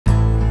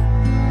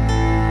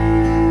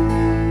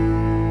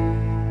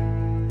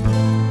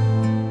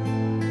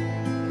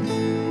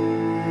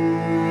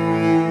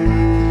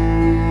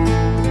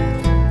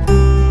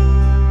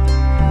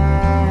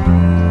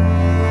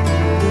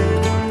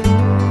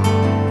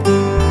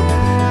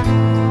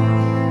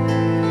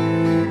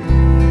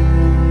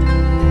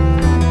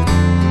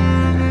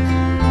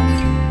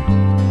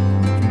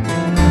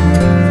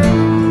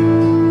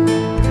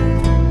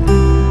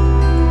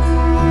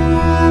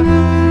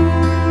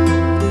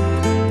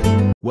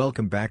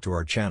Welcome back to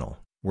our channel,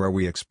 where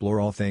we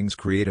explore all things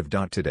creative.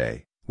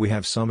 Today, we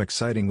have some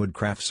exciting wood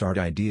crafts art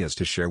ideas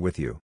to share with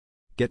you.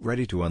 Get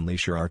ready to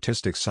unleash your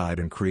artistic side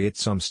and create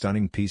some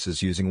stunning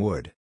pieces using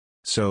wood.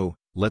 So,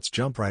 let's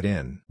jump right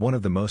in. One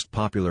of the most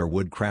popular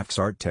wood crafts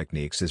art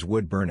techniques is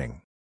wood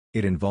burning.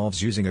 It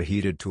involves using a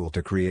heated tool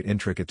to create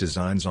intricate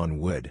designs on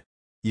wood.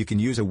 You can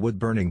use a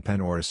wood-burning pen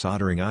or a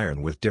soldering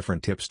iron with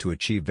different tips to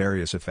achieve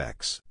various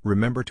effects.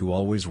 Remember to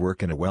always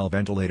work in a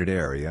well-ventilated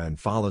area and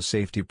follow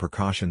safety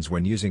precautions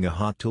when using a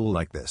hot tool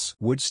like this.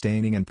 Wood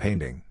staining and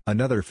painting.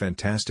 Another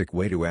fantastic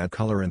way to add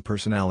color and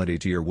personality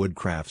to your wood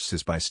crafts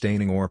is by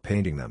staining or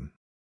painting them.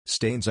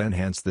 Stains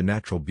enhance the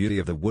natural beauty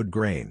of the wood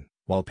grain,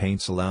 while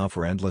paints allow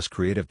for endless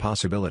creative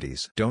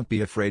possibilities. Don't be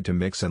afraid to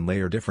mix and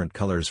layer different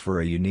colors for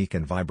a unique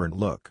and vibrant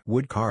look.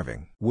 Wood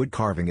carving. Wood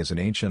carving is an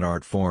ancient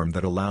art form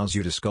that allows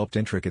you to sculpt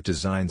intricate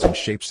designs and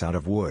shapes out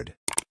of wood.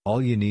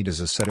 All you need is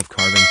a set of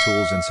carving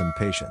tools and some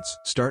patience.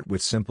 Start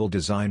with simple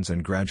designs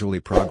and gradually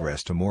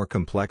progress to more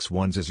complex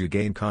ones as you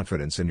gain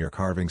confidence in your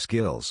carving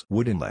skills.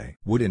 Wood inlay.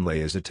 Wood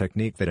inlay is a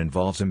technique that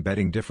involves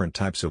embedding different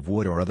types of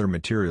wood or other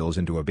materials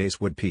into a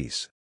base wood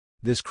piece.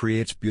 This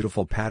creates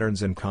beautiful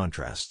patterns and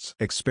contrasts.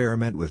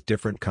 Experiment with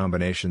different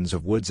combinations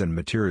of woods and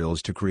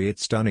materials to create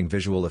stunning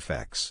visual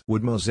effects.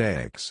 Wood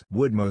mosaics.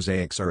 Wood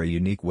mosaics are a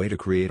unique way to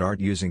create art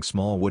using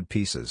small wood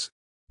pieces.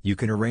 You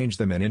can arrange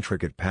them in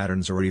intricate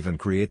patterns or even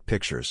create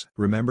pictures.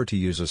 Remember to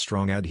use a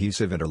strong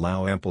adhesive and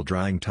allow ample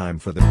drying time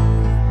for the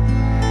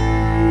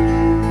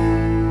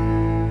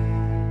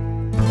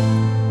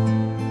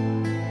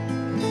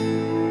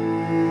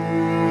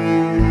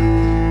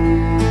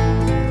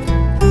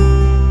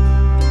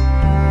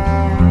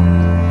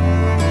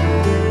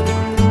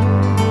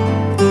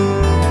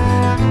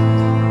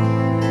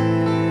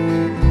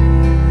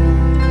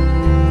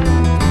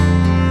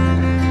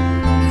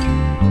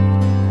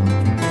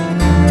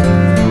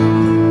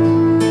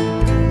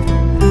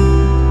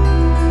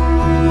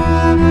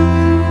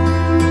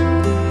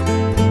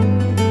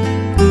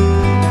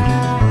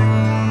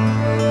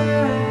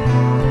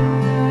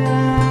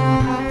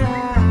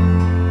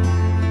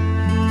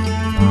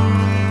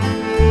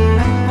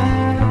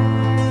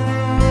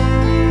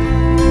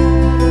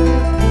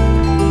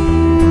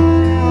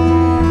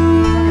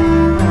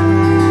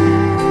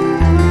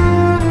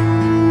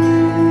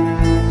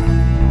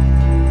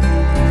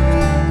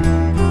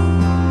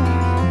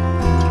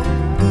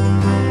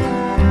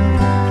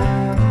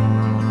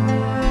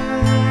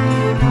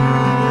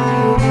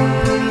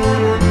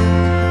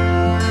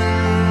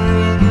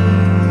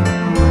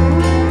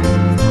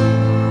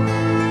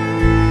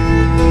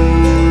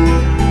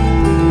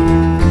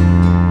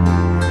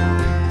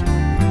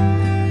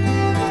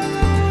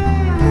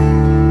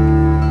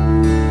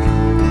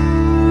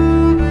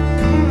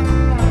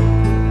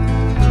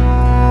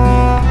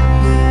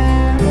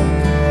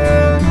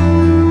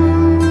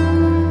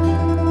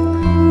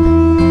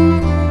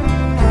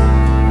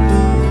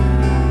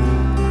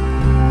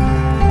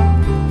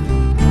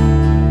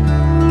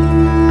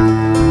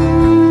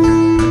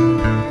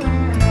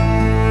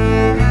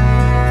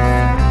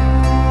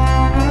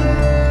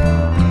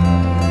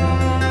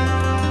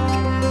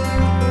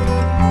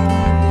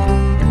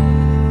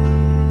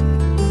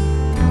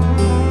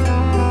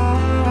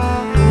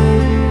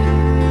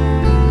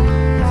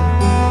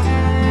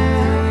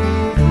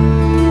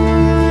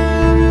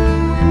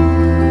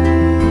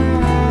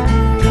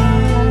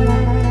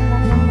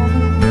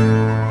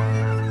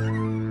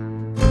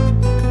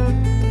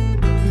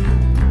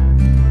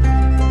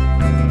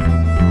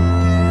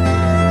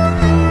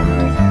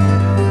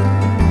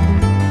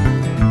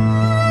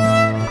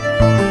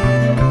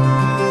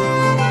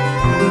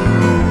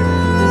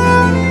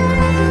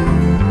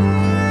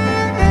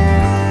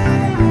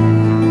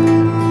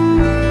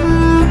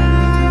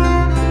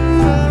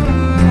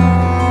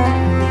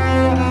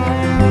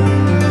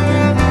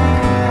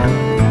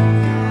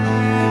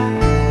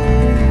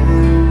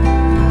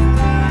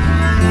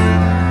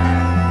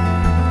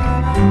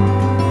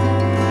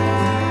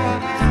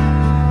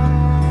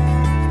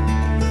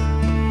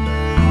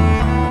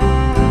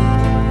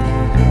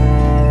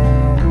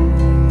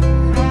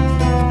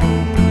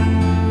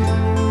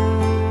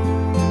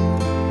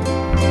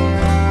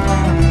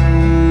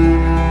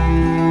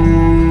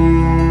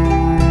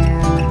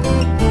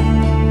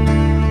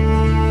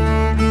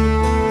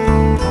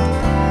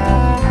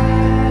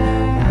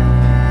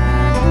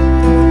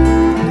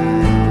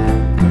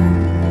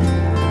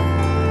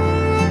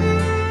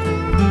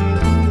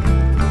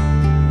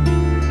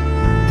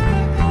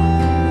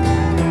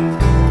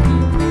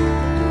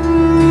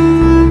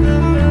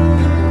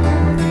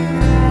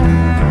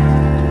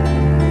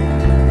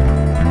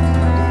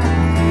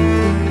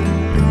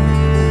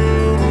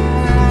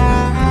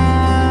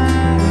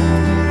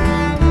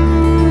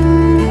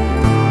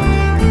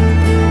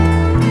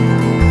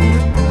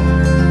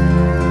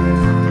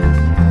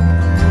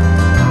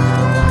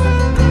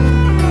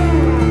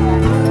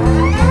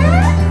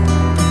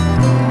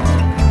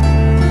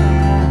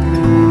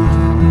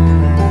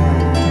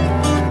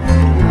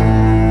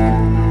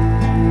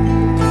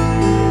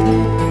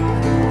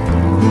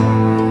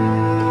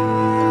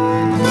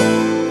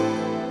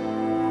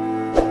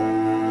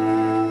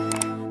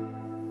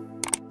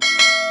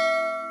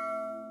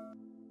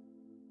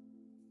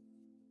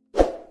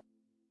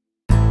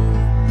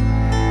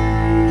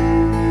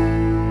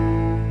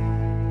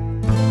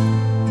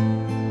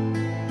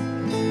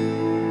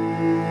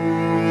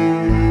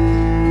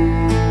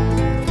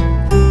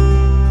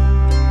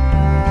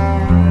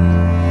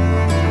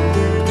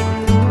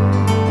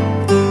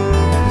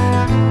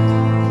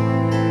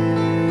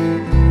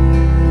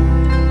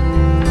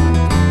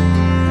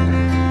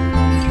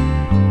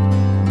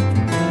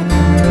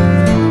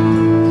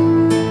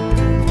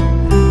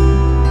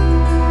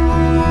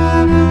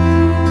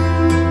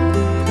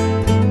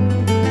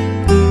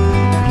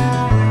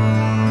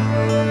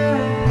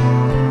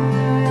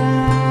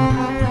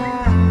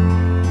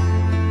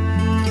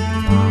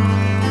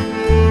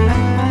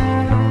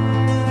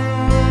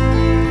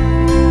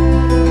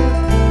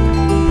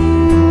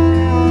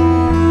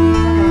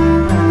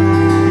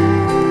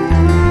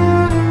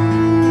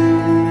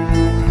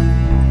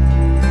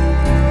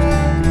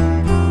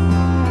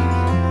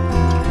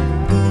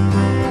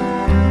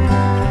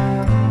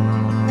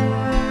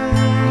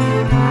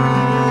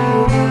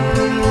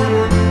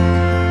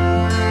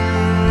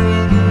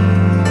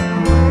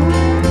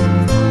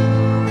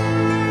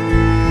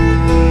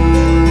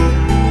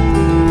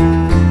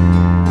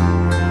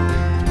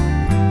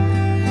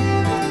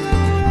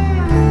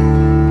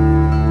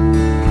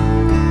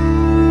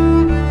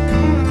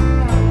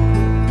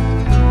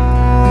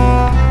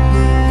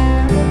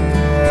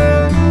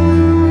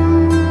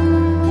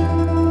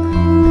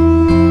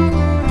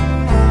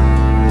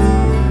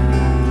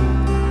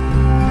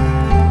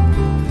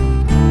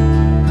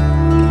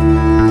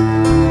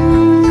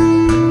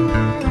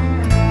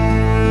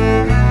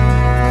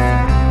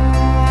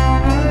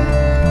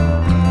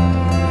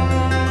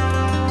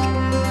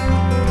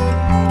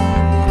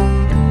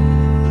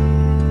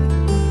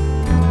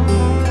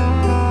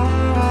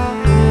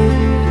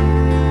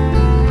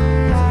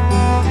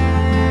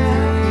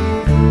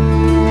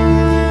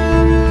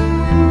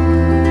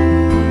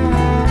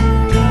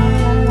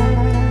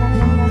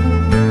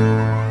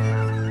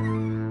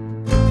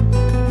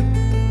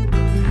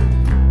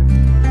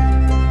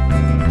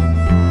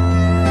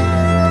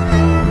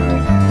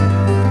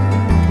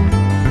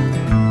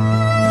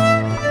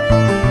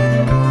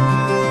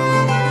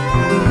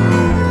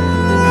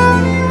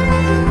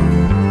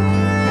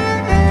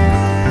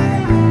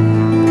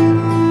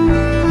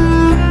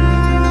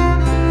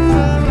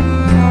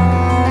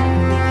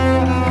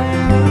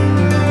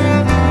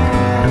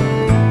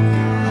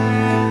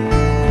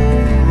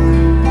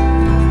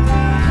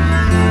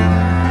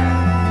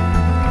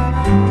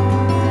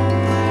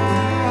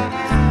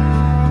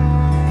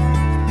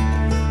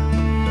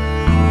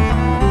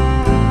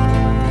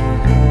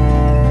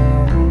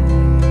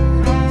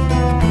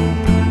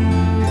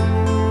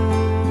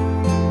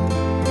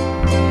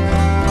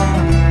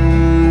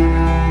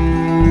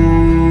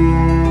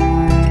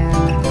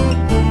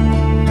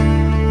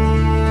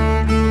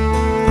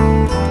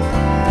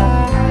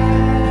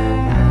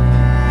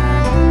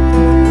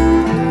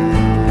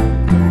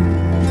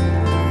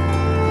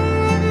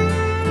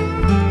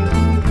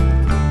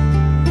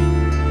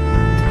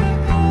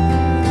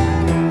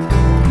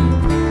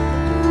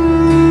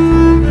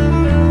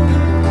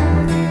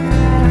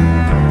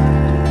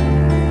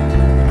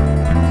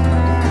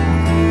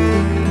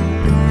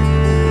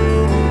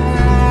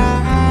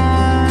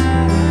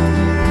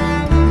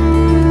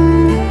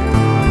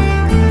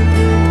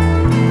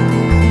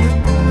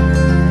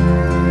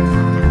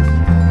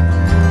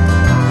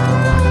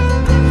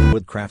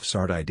crafts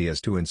art ideas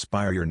to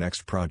inspire your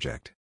next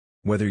project.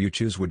 Whether you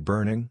choose wood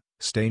burning,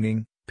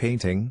 staining,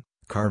 painting,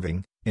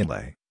 carving,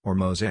 inlay, or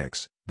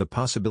mosaics, the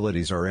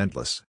possibilities are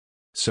endless.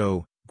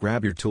 So,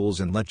 grab your tools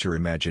and let your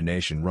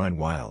imagination run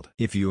wild.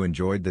 If you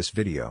enjoyed this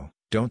video,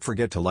 don't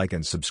forget to like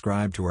and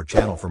subscribe to our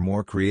channel for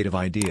more creative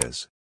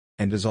ideas.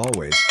 And as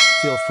always,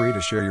 feel free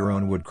to share your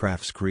own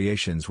woodcrafts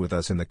creations with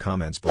us in the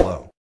comments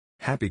below.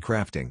 Happy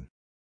crafting!